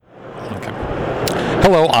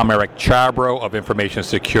I'm Eric Chabro of Information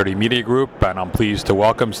Security Media Group, and I'm pleased to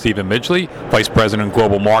welcome Stephen Midgley, Vice President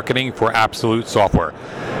Global Marketing for Absolute Software.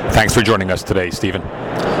 Thanks for joining us today, Stephen.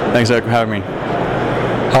 Thanks, Eric, for having me.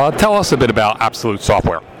 Tell us a bit about Absolute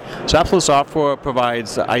Software. So Absolute Software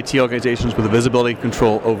provides IT organizations with the visibility and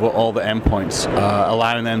control over all the endpoints,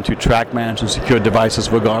 allowing them to track, manage, and secure devices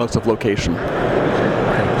regardless of location.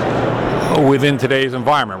 Within today's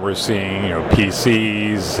environment, we're seeing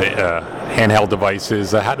PCs, handheld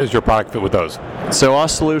devices. How does your product fit with those? So our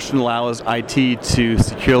solution allows IT to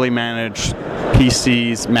securely manage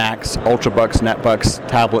PCs, Macs, Ultrabooks, Netbooks,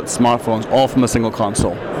 tablets, smartphones, all from a single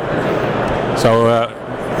console. So,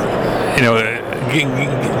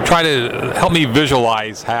 try to help me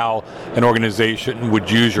visualize how an organization would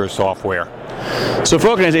use your software. So for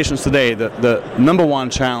organizations today, the number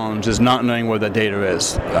one challenge is not knowing where the data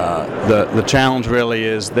is. The challenge really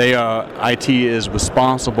is IT is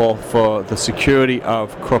responsible for the security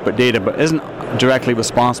of corporate data, but isn't directly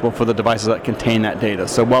responsible for the devices that contain that data.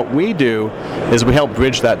 So what we do is we help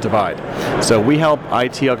bridge that divide. So we help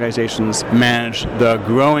IT organizations manage the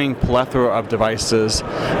growing plethora of devices,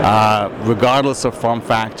 regardless of form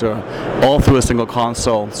factor, all through a single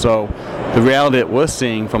console. So the reality that we're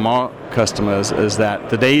seeing from our customers is that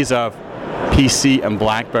the days of PC and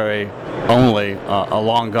BlackBerry only are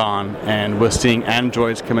long gone, and we're seeing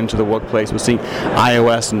Androids come into the workplace. We're seeing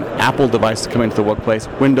iOS and Apple devices come into the workplace,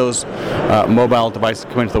 Windows mobile devices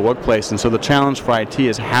come into the workplace. And so the challenge for IT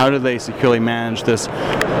is how do they securely manage this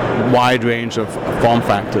wide range of form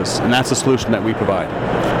factors, and that's the solution that we provide.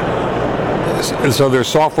 So there's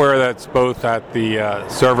software that's both at the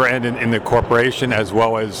server end in the corporation as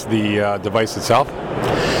well as the device itself?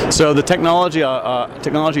 So the technology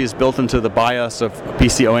is built into the BIOS of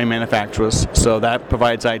PC OEM manufacturers, so that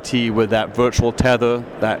provides IT with that virtual tether,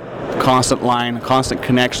 that constant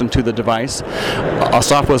connection to the device. Our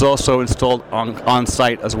software is also installed on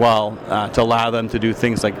site as well to allow them to do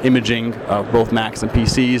things like imaging of both Macs and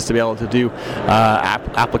PCs, to be able to do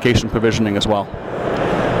application provisioning as well.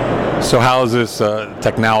 So how is this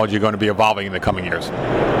technology going to be evolving in the coming years?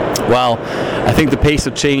 Well, I think the pace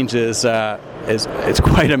of change is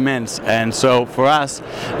quite immense, and so for us,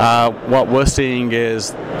 what we're seeing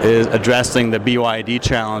is addressing the BYOD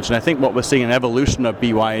challenge. And I think what we're seeing an evolution of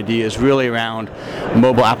BYOD is really around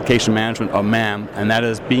mobile application management, or MAM, and that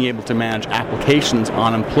is being able to manage applications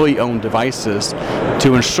on employee-owned devices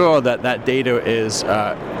to ensure that that data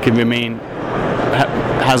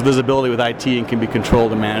has visibility with IT and can be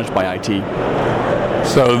controlled and managed by IT.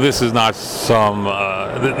 So this is not some.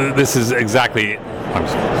 This is exactly. I'm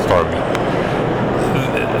starving.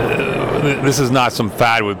 This is not some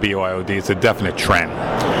fad with BYOD. It's a definite trend.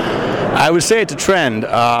 I would say it's a trend.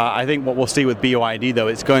 I think what we'll see with BYOD, though,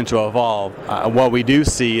 it's going to evolve. What we do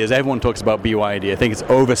see is everyone talks about BYOD. I think it's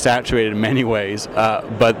oversaturated in many ways,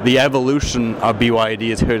 but the evolution of BYOD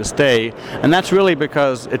is here to stay, and that's really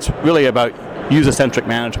because it's really about user-centric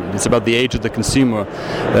management. It's about the age of the consumer,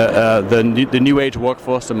 the new age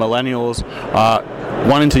workforce, the millennials,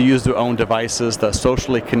 wanting to use their own devices. They're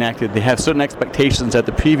socially connected. They have certain expectations that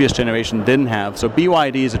the previous generation didn't have. So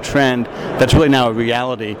BYOD is a trend that's really now a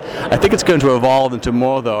reality. I think it's going to evolve into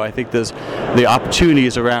more, though. I think there's the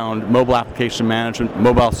opportunities around mobile application management,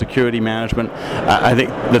 mobile security management. I think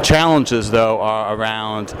the challenges, though, are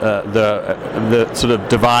around the sort of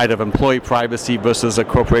divide of employee privacy versus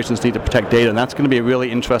corporations need to protect data. And that's going to be a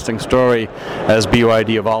really interesting story as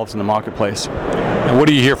BYOD evolves in the marketplace. And what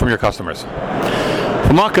do you hear from your customers?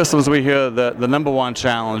 From our customers, we hear the number one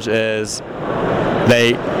challenge is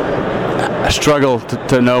they struggle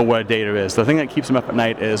to know where data is. The thing that keeps them up at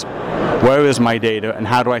night is, where is my data and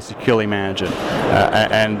how do I securely manage it?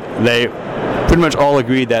 And they pretty much all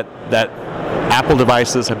agree that Apple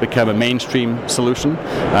devices have become a mainstream solution,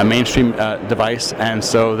 a mainstream device, and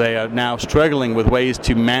so they are now struggling with ways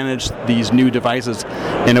to manage these new devices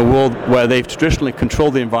in a world where they've traditionally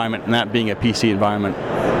controlled the environment, and that being a PC environment.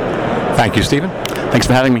 Thank you, Stephen. Thanks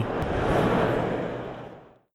for having me.